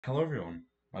Hello everyone,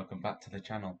 welcome back to the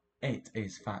channel. It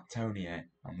is Fat Tony here,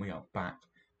 and we are back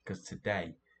because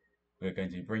today we're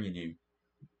going to be bringing you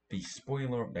the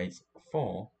spoiler updates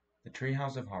for the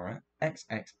Treehouse of Horror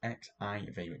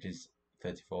XXXIV, which is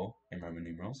 34 in Roman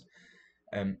numerals.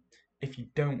 If you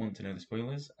don't want to know the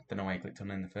spoilers, I don't know why you clicked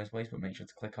on it in the first place, but make sure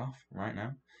to click off right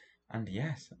now. And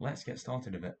yes, let's get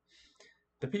started with it.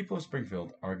 The people of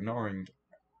Springfield are ignoring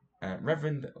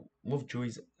Reverend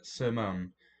Lovejoy's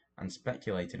sermon and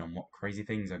speculating on what crazy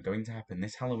things are going to happen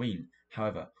this Halloween.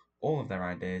 However, all of their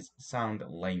ideas sound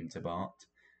lame to Bart,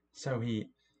 so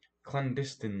he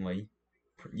clandestinely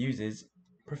uses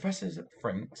Professor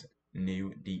Frank's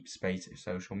new deep space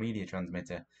social media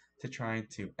transmitter to try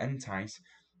to entice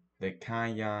the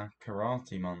Kaya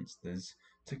karate monsters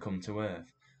to come to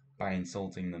Earth by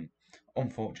insulting them.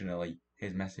 Unfortunately,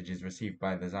 his message is received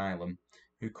by the Xylem,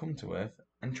 who come to Earth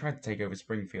and try to take over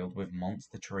Springfield with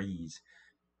monster trees.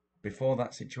 Before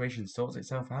that situation sorts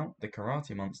itself out, the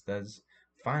karate monsters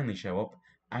finally show up,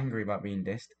 angry about being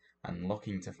dissed, and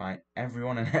looking to fight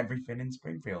everyone and everything in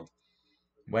Springfield.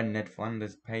 When Ned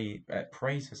Flanders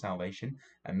prays for salvation,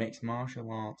 a mixed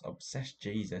martial arts obsessed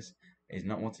Jesus is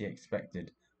not what he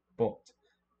expected, but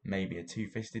maybe a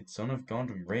two-fisted son of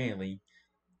God really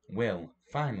will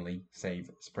finally save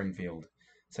Springfield.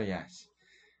 So yes,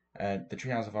 the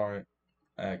Treehouse of Horror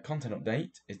content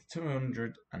update is the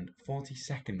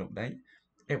 242nd update.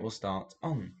 It will start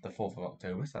on the 4th of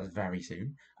October, so that's very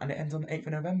soon, and it ends on the 8th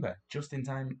of November, just in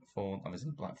time for,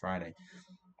 obviously, Black Friday.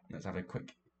 Let's have a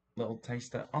quick little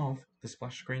taster of the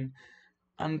splash screen,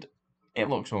 and it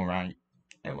looks alright.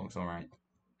 It looks alright.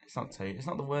 It's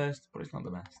not the worst, but it's not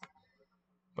the best.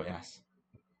 But yes,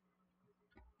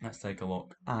 let's take a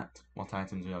look at what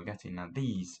items we are getting. Now,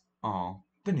 these are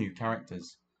the new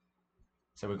characters.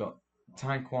 So we've got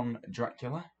Taekwon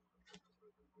Dracula,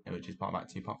 which is part back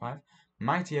 2, part 5.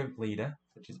 Mighty Oak Leader,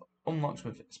 which is unlocks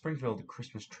with Springfield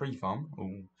Christmas Tree Farm.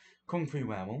 Ooh. Kung Fu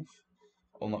Werewolf,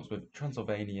 unlocks with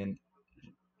Transylvanian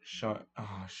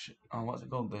what's it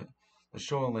called? The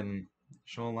Shoreline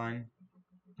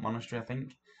Monastery, I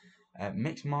think.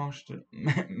 Mixed Martial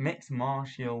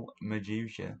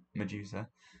Medusa,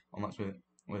 unlocks with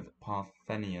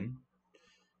Parthenian.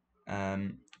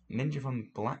 Ninja from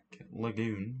Black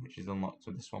Lagoon, which is unlocked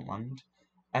with the Swampland.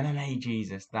 MMA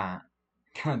Jesus, that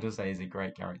can I just say is a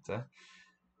great character.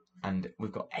 And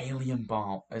we've got Alien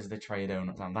Bart as the Tray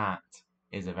Donuts, and that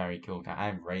is a very cool character.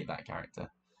 I rate that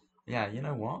character. Yeah, you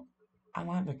know what? I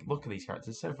like the look of these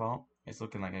characters so far. It's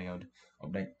looking like a good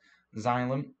update.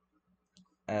 Xylem,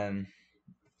 another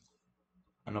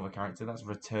character that's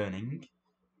returning,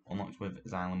 unlocked with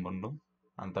Xylem Bundle.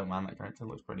 I don't mind that character,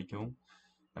 looks pretty cool.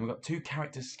 And we've got two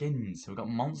character skins. So we've got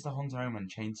Monster Hunter Home and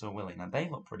Chainsaw Willie. Now they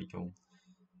look pretty cool.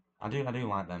 I do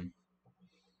like them.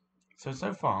 So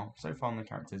far on the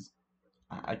characters,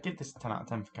 I'd give this 10 out of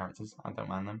 10 for characters. I don't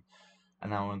mind them.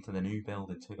 And now on to the new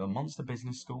building. So we've got Monster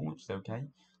Business School, which is okay.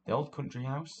 The Old Country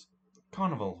House,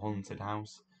 Carnival Haunted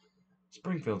House,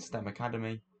 Springfield STEM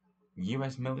Academy,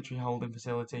 US Military Holding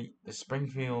Facility, the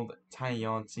Springfield Tire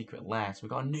Yard Secret Lair. So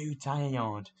we've got a new tire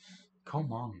yard.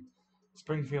 Come on.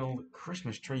 Springfield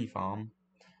Christmas Tree Farm,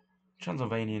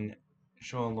 Transylvanian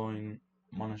Shoreline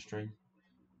Monastery,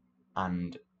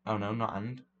 and,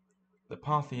 the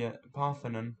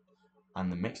Parthenon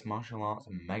and the Mixed Martial Arts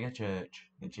Mega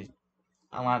Church, which is,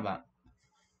 I like that.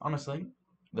 Honestly,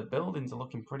 the buildings are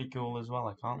looking pretty cool as well,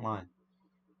 I can't lie.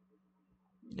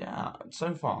 Yeah,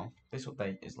 so far, this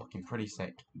update is looking pretty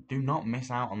sick. Do not miss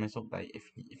out on this update.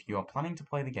 If you are planning to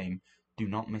play the game, do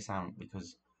not miss out,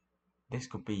 because this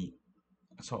could be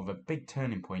sort of a big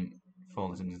turning point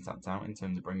for the Simpsons Tapped Out in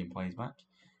terms of bringing players back,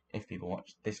 if people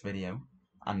watch this video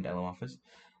and Elloarfur's.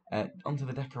 Onto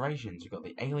the decorations, you've got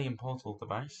the alien portal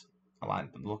device. I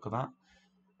like the look of that.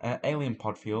 Alien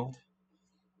pod field,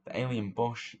 the alien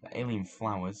bush, the alien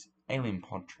flowers, alien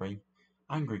pod tree,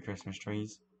 angry Christmas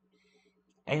trees,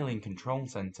 alien control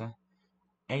center,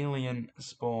 alien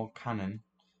spore cannon,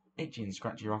 itchy and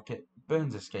scratchy rocket,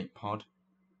 Burns escape pod,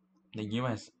 the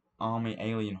US Army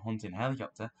alien hunting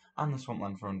helicopter, and the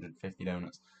Swampland for 150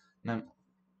 donuts. Now,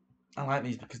 I like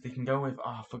these because they can go with,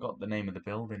 I forgot the name of the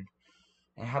building.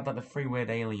 It had like the three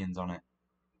weird aliens on it.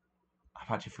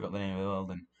 I've actually forgot the name of the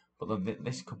building. But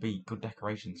this could be good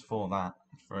decorations for that,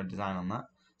 for a design on that.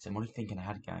 So what are you thinking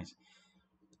ahead, guys?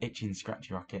 Itchy and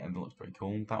Scratchy Rocket, and it looks pretty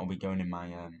cool. That will be going in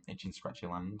my Itchy and Scratchy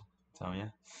land, I tell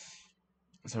you.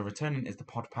 So returning is the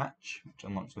Pod Patch, which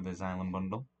unlocks with the Xylem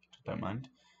bundle, which I don't mind.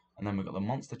 And then we've got the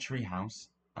Monster Treehouse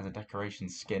as a decoration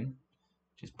skin,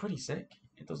 which is pretty sick.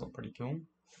 It does look pretty cool.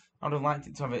 I would have liked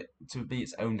it to be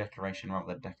its own decoration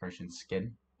rather than decoration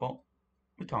skin, but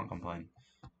we can't complain.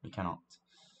 we cannot.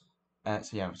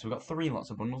 So yeah, so we've got 3 lots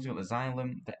of bundles. We've got the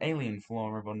Xylem, the Alien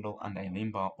Flora bundle, and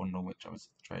Alien Bark bundle, which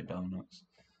obviously the trade donuts.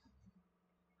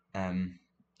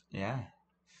 Yeah.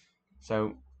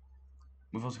 So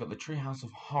we've also got the Treehouse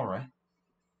of Horror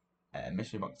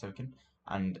mystery box token,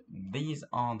 and these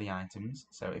are the items.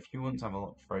 So if you want to have a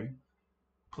look through,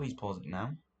 please pause it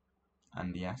now.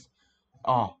 And yes.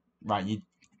 Oh, right, you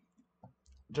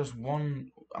just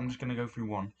one. I'm just gonna go through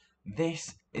one.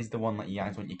 This is the one that you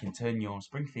guys want. You can turn your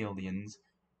Springfieldians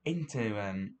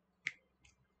into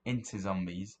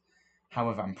zombies.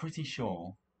 However, I'm pretty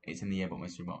sure it's in the yearbook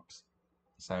mystery box.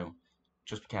 So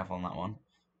just be careful on that one.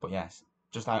 But yes,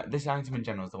 just this item in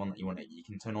general is the one that you want. You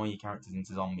can turn all your characters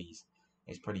into zombies.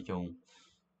 It's pretty cool.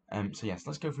 So yes,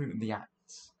 let's go through the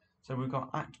acts. So we've got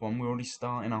Act 1. We're already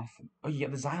starting off. Oh, you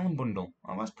get the Xylem bundle.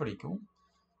 Oh, that's pretty cool.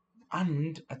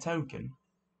 And a token,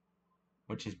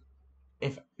 which is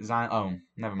if Xylem. Oh,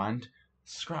 never mind.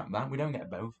 Scrap that. We don't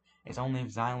get both. It's only if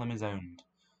Xylem is owned.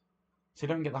 So you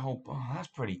don't get the whole. Oh, that's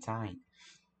pretty tight.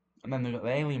 And then they've got the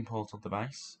Alien Portal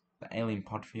device, the Alien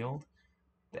Pod Field,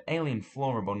 the Alien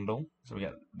Flora bundle. So we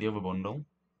get the other bundle,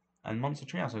 and Monster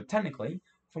Treehouse. So technically,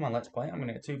 for my Let's Play, I'm going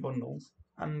to get 2 bundles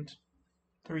and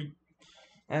 3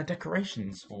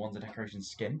 decorations. Well, one's a decoration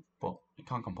skin, but you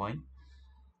can't complain.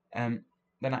 Then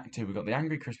Act 2, we've got the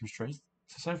Angry Christmas Trees.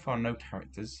 So far, no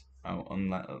characters. Oh,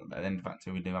 at the end of Act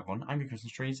 2, we do have one. Angry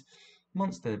Christmas Trees,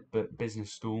 Monster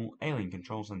Business Stool, Alien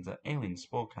Control Center, Alien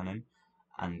Spore Cannon,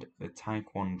 and the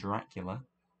Taekwon Dracula.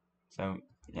 So,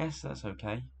 yes, that's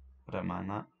okay. I don't mind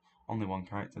that. Only one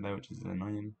character, though, which is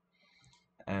annoying.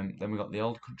 Then we got the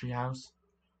Old Country House,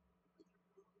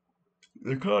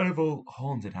 the Carnival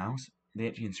Haunted House, the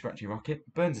Itchy and Scratchy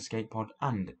Rocket, Burns Escape Pod,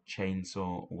 and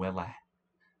Chainsaw Willer.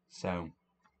 So,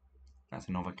 that's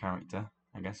another character,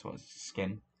 I guess, what's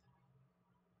skin.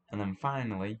 And then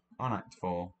finally, on Act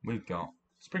 4, we've got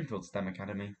Springfield STEM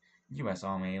Academy, US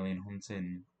Army Alien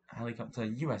Hunting Helicopter,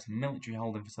 US Military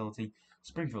Holding Facility,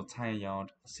 Springfield Tire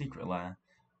Yard, Secret Lair,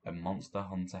 and Monster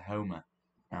Hunter Homer.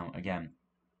 Now, again,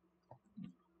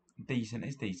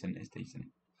 decent.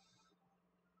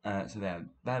 So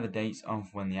they're the dates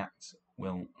of when the acts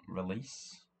will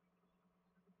release.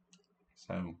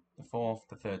 So the 4th,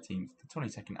 the 13th, the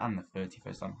 22nd, and the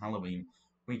 31st on Halloween,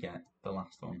 we get the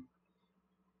last one.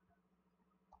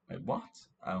 Wait, what?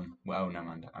 Well, no,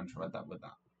 mind. I just read that with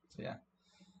that. So yeah.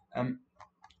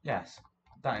 Yes,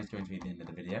 that is going to be the end of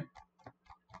the video.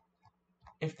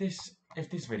 If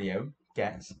this video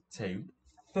gets to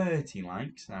 30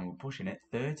 likes, now we're pushing it,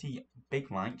 30 big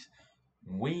likes,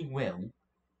 we will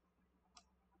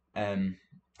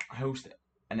host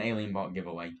an Alien Bot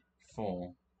giveaway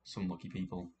for some lucky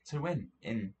people to win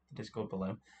in the Discord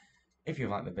below. If you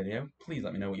like the video, please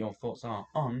let me know what your thoughts are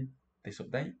on this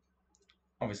update.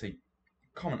 Obviously,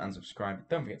 comment and subscribe.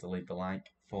 Don't forget to leave the like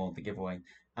for the giveaway,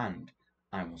 and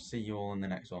I will see you all in the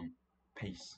next one. Peace.